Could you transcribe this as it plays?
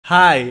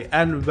Hi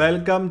and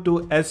welcome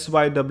to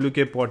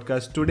SYWK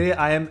Podcast. Today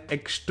I am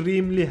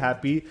extremely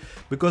happy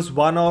because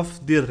one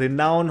of the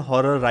renowned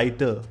horror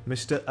writer,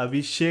 Mr.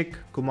 Avishek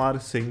Kumar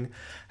Singh,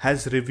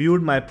 has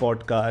reviewed my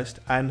podcast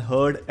and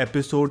heard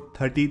episode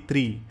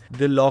 33,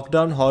 The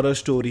Lockdown Horror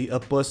Story, a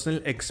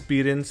personal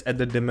experience at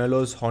the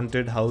Demelos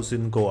Haunted House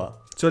in Goa.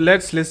 So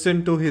let's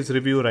listen to his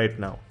review right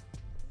now.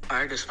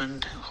 Hi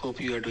Desmond, hope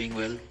you are doing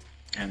well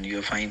and you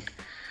are fine.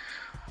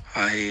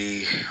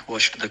 I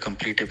watched the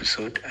complete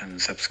episode and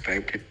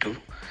subscribed it too.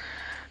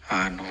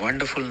 And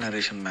wonderful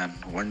narration, man,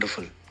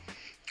 wonderful.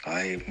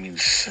 I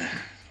means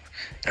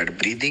that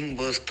breathing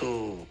was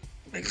so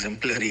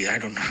exemplary. I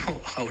don't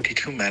know how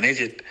did you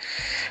manage it,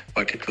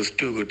 but it was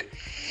too good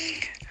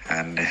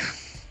and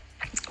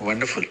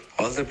wonderful.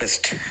 All the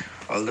best.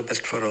 All the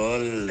best for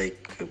all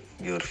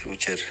your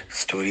future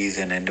stories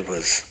and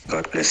endeavors.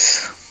 God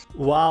bless.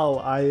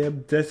 Wow, I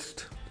am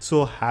just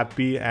so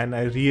happy and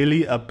I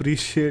really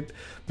appreciate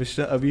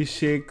Mr.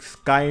 Avishek's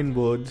kind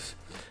words.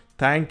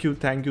 Thank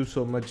you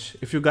so much.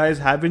 If you guys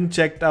haven't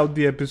checked out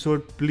the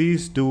episode,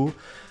 please do.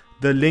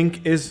 The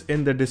link is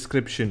in the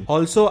description.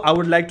 Also, I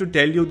would like to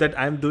tell you that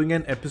I'm doing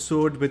an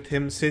episode with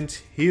him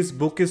since his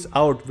book is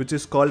out, which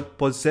is called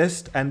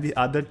Possessed and the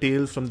Other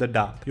Tales from the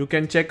Dark. You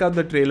can check out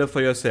the trailer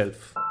for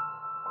yourself.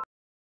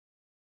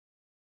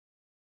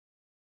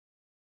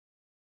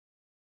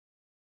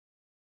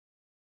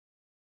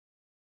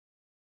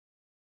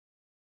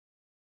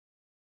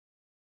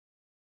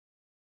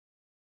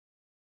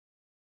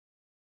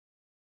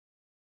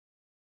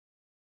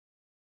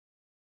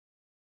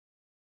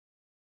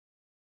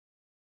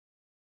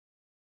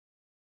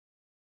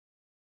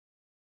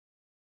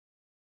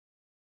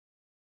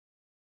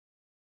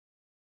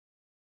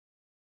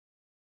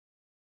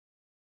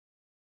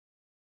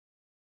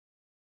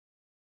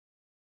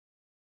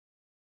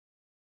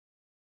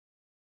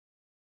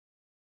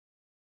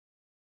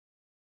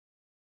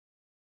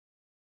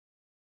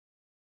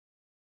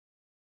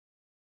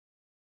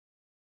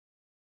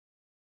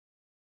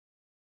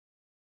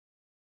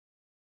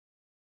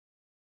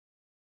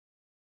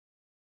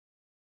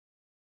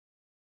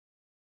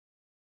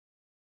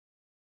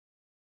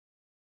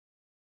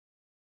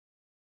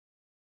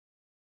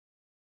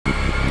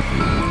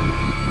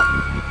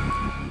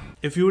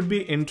 If you would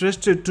be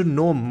interested to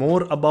know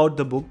more about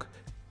the book,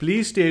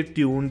 please stay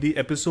tuned. The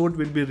episode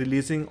will be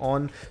releasing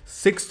on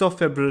 6th of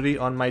February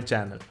on my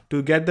channel.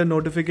 To get the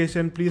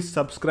notification, please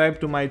subscribe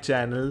to my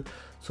channel.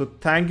 So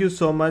thank you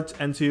so much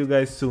and see you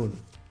guys soon.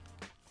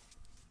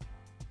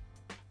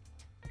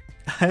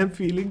 I am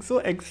feeling so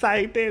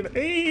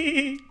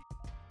excited.